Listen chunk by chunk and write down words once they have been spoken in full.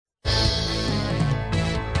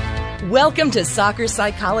Welcome to Soccer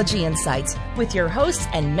Psychology Insights with your hosts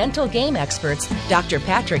and mental game experts, Dr.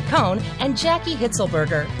 Patrick Cohn and Jaki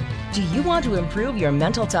Hitzelberger. Do you want to improve your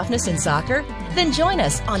mental toughness in soccer? Then join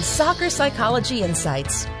us on Soccer Psychology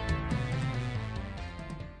Insights.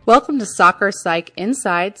 Welcome to Soccer Psych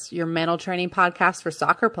Insights, your mental training podcast for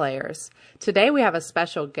soccer players. Today we have a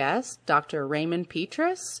special guest, Dr. Raymond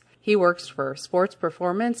Petras. He works for sports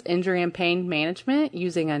performance, injury, and pain management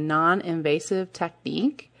using a non-invasive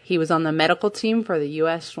technique. He was on the medical team for the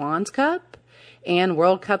US Schwans Cup and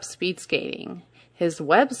World Cup speed skating. His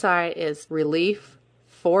website is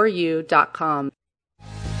relief4u.com.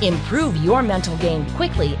 Improve your mental game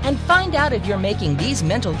quickly and find out if you're making these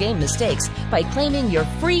mental game mistakes by claiming your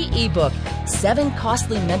free ebook, 7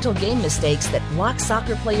 Costly Mental Game Mistakes That Block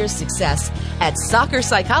Soccer Players' Success at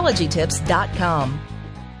soccerpsychologytips.com.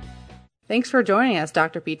 Thanks for joining us,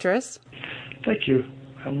 Dr. Petras. Thank you.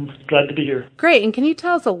 I'm glad to be here. Great. And can you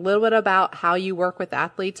tell us a little bit about how you work with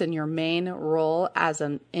athletes and your main role as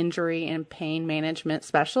an injury and pain management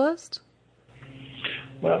specialist?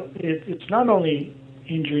 Well, it's not only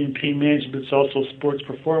injury and pain management, but it's also sports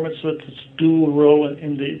performance. So it's a dual role,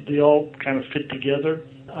 and they all kind of fit together.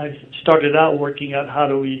 I started out working out how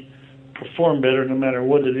do we perform better no matter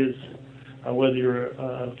what it is, whether you're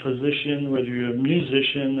a physician, whether you're a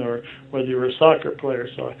musician, or whether you're a soccer player.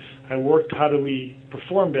 So I worked how do we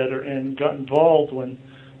perform better and got involved when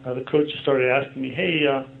the coaches started asking me, hey,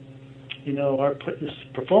 this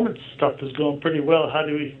performance stuff is going pretty well.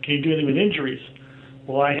 Can you do anything with injuries?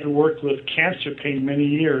 Well, I had worked with cancer pain many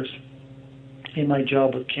years, and my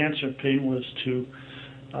job with cancer pain was to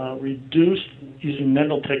using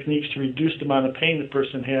mental techniques to reduce the amount of pain the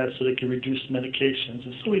person had so they could reduce medications.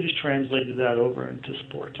 And so we just translated that over into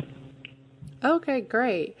sport. Okay,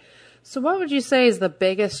 great. So what would you say is the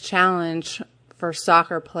biggest challenge for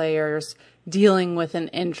soccer players dealing with an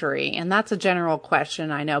injury? And that's a general question,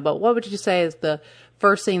 I know, but what would you say is the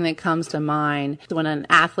first thing that comes to mind when an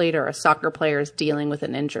athlete or a soccer player is dealing with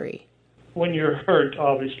an injury? When you're hurt,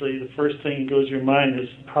 obviously, the first thing that goes to your mind is,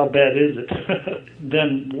 how bad is it?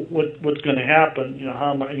 Then what's going to happen?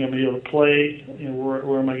 How am I going to be able to play?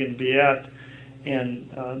 Where am I going to be at? And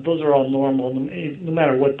those are all normal, no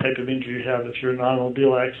matter what type of injury you have. If you're in an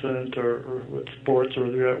automobile accident or with sports or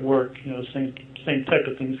you're at work, same type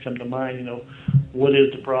of things come to mind. What is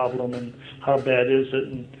the problem and how bad is it?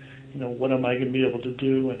 And what am I going to be able to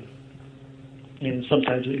do? And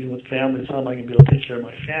sometimes even with families, how am I going to be able to take care of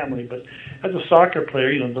my family? But as a soccer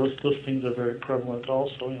player, those things are very prevalent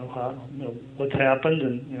also. What's happened,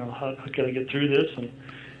 and how can I get through this? And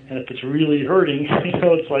if it's really hurting,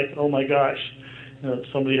 it's like, oh my gosh,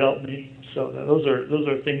 somebody help me. So those are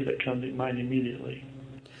things that come to mind immediately.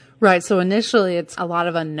 Right. So initially it's a lot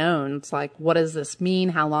of unknowns, like what does this mean?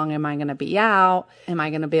 How long am I going to be out? Am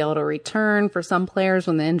I going to be able to return for some players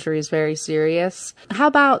when the injury is very serious? How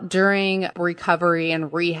about during recovery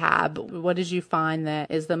and rehab? What did you find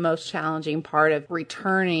that is the most challenging part of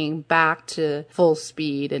returning back to full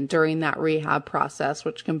speed and during that rehab process,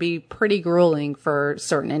 which can be pretty grueling for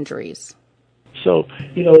certain injuries? So,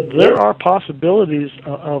 there are possibilities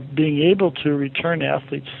of being able to return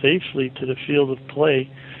athletes safely to the field of play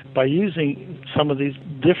by using some of these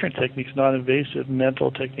different techniques, non-invasive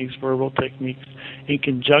mental techniques, verbal techniques, in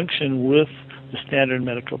conjunction with the standard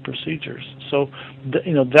medical procedures. So,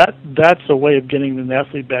 that's a way of getting an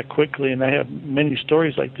athlete back quickly, and I have many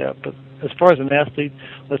stories like that. But as far as an athlete,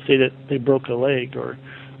 let's say that they broke a leg or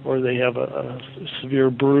they have a severe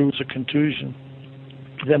bruise or contusion,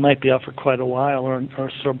 that might be out for quite a while, or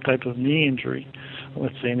some type of knee injury,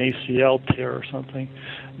 let's say an ACL tear or something,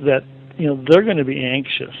 that they're going to be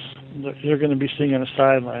anxious. They're going to be sitting on the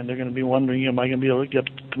sideline. They're going to be wondering, am I going to be able to get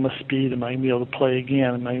to my speed? Am I going to be able to play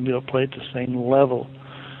again? Am I going to be able to play at the same level?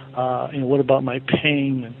 What about my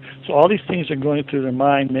pain? And so all these things are going through their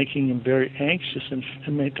mind, making them very anxious and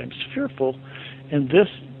many times fearful. And this,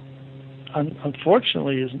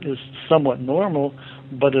 unfortunately, is somewhat normal,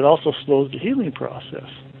 but it also slows the healing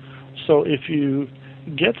process. So if you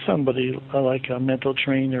get somebody like a mental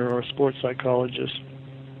trainer or a sports psychologist,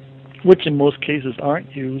 which in most cases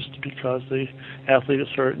aren't used because the athlete is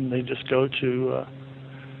hurt and they just go to a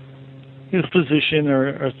physician or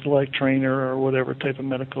a select trainer or whatever type of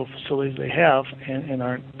medical facilities they have, and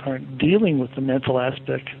aren't dealing with the mental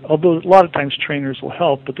aspect. Although a lot of times trainers will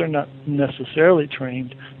help, but they're not necessarily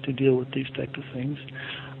trained to deal with these type of things.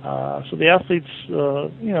 So the athlete's a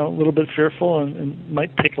little bit fearful and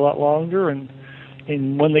might take a lot longer, and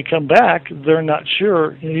when they come back, they're not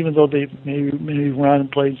sure, even though they maybe run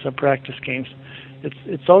and played some practice games.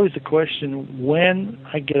 It's always a question, when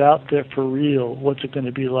I get out there for real, what's it going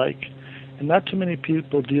to be like? And not too many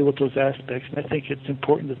people deal with those aspects, and I think it's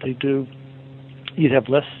important that they do. You'd have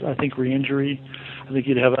less, I think, re-injury. I think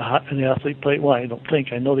you'd have an athlete play, well, I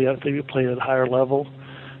know the athlete would play at a higher level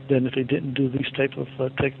than if they didn't do these type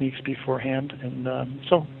of techniques beforehand. And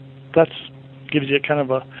so that gives you kind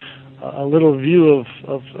of a little view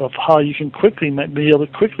of how you can be able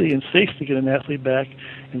to quickly and safely get an athlete back,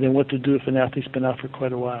 and then what to do if an athlete's been out for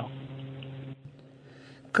quite a while.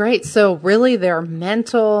 Great. So really their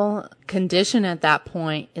mental condition at that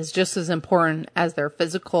point is just as important as their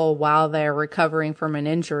physical while they're recovering from an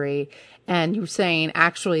injury. And you're saying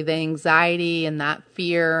actually the anxiety and that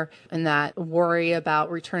fear and that worry about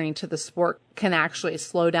returning to the sport can actually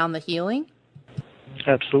slow down the healing?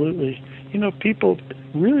 Absolutely. People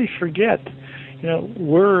really forget,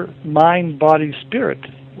 we're mind, body, spirit.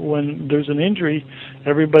 When there's an injury,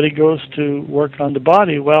 everybody goes to work on the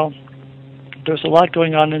body. Well, there's a lot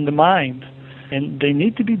going on in the mind, and they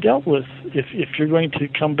need to be dealt with if you're going to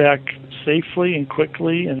come back safely and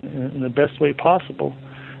quickly and in the best way possible.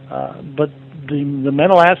 But the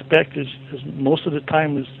mental aspect is most of the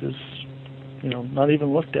time is not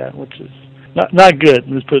even looked at, which is not good.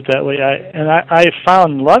 Let's put it that way. I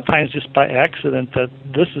found a lot of times just by accident that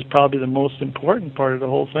this is probably the most important part of the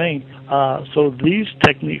whole thing. So these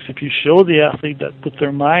techniques, if you show the athlete that with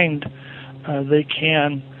their mind they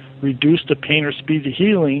can reduce the pain or speed of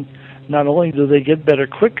healing, not only do they get better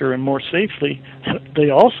quicker and more safely,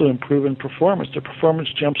 they also improve in performance. Their performance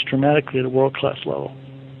jumps dramatically at a world-class level.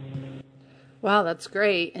 Wow, that's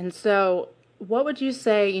great. And so what would you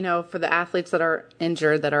say, for the athletes that are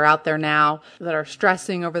injured, that are out there now, that are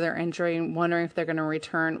stressing over their injury and wondering if they're going to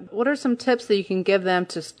return? What are some tips that you can give them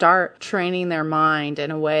to start training their mind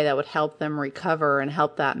in a way that would help them recover and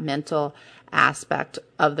help that mental aspect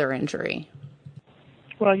of their injury?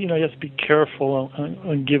 Well, you have to be careful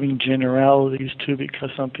on giving generalities too,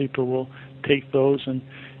 because some people will take those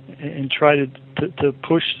and try to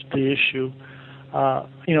push the issue.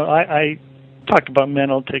 I talk about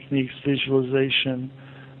mental techniques, visualization,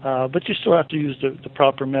 but you still have to use the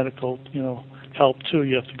proper medical, help too.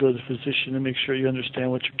 You have to go to the physician and make sure you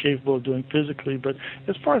understand what you're capable of doing physically. But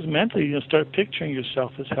as far as mentally, start picturing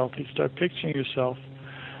yourself as healthy. Start picturing yourself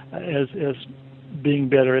as being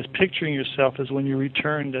better, as picturing yourself as when you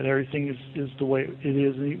return that everything is the way it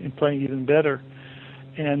is and playing even better.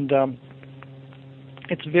 And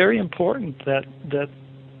it's very important that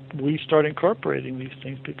we start incorporating these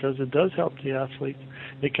things, because it does help the athlete.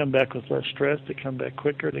 They come back with less stress, they come back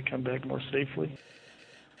quicker, they come back more safely.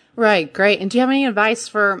 Right, great. And do you have any advice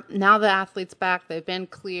for now the athlete's back, they've been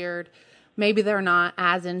cleared, maybe they're not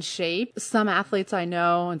as in shape? Some athletes I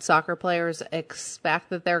know and soccer players expect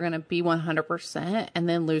that they're going to be 100% and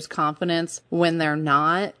then lose confidence when they're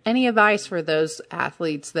not. Any advice for those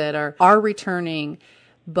athletes that are returning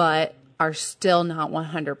but are still not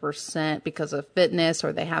 100% because of fitness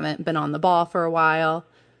or they haven't been on the ball for a while?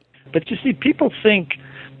 But you see, people think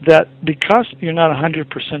that because you're not 100%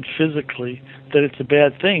 physically, that it's a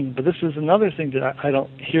bad thing. But this is another thing that I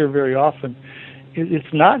don't hear very often.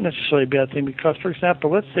 It's not necessarily a bad thing, because, for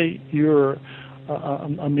example, let's say you're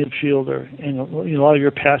a midfielder and a lot of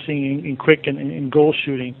your passing and quick and goal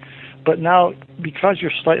shooting. But now, because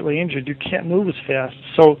you're slightly injured, you can't move as fast.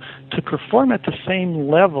 So to perform at the same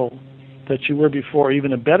level that you were before,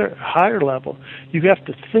 even a better, higher level, you have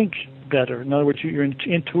to think better. In other words, your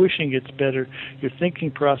intuition gets better, your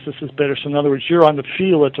thinking process is better. So in other words, you're on the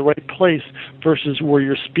field at the right place versus where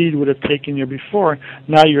your speed would have taken you before.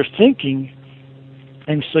 Now you're thinking,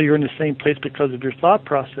 and so you're in the same place because of your thought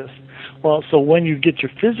process. Well, so when you get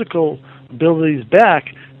your physical abilities back,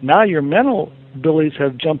 now your mental abilities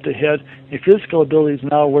have jumped ahead, your physical abilities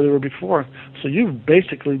now where they were before. So you've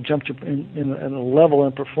basically jumped in a level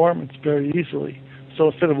in performance very easily.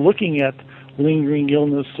 So instead of looking at lingering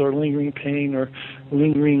illness or lingering pain or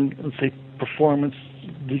lingering, let's say, performance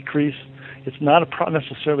decrease, it's not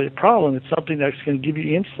necessarily a problem. It's something that's going to give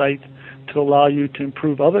you insight to allow you to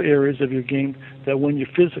improve other areas of your game, that when your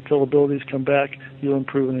physical abilities come back, you'll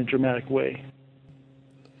improve in a dramatic way.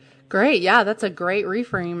 Great. Yeah, that's a great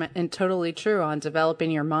reframe and totally true on developing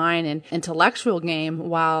your mind and intellectual game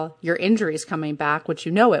while your injury is coming back, which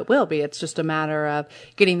it will be. It's just a matter of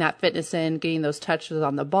getting that fitness in, getting those touches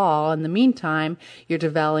on the ball. In the meantime, you're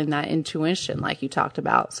developing that intuition like you talked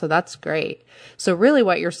about. So that's great. So really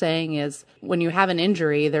what you're saying is when you have an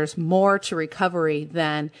injury, there's more to recovery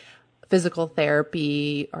than physical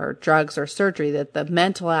therapy or drugs or surgery, that the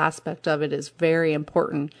mental aspect of it is very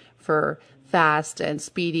important for fast and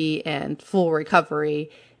speedy and full recovery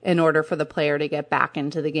in order for the player to get back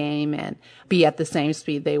into the game and be at the same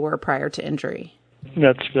speed they were prior to injury.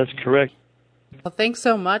 That's correct. Well, thanks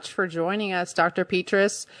so much for joining us, Dr.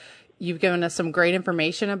 Petras. You've given us some great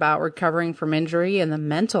information about recovering from injury and the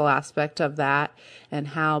mental aspect of that, and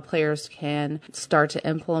how players can start to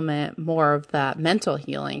implement more of that mental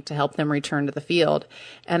healing to help them return to the field.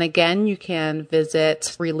 And again, you can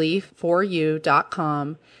visit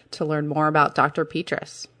relief4u.com to learn more about Dr.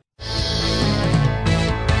 Petras.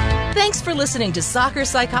 Thanks for listening to Soccer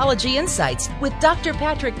Psychology Insights with Dr.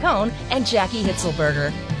 Patrick Cohn and Jaki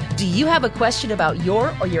Hitzelberger. Do you have a question about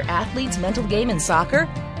your or your athlete's mental game in soccer?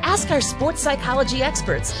 Ask our sports psychology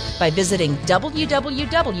experts by visiting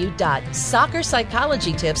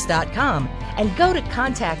www.soccerpsychologytips.com and go to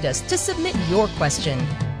Contact Us to submit your question.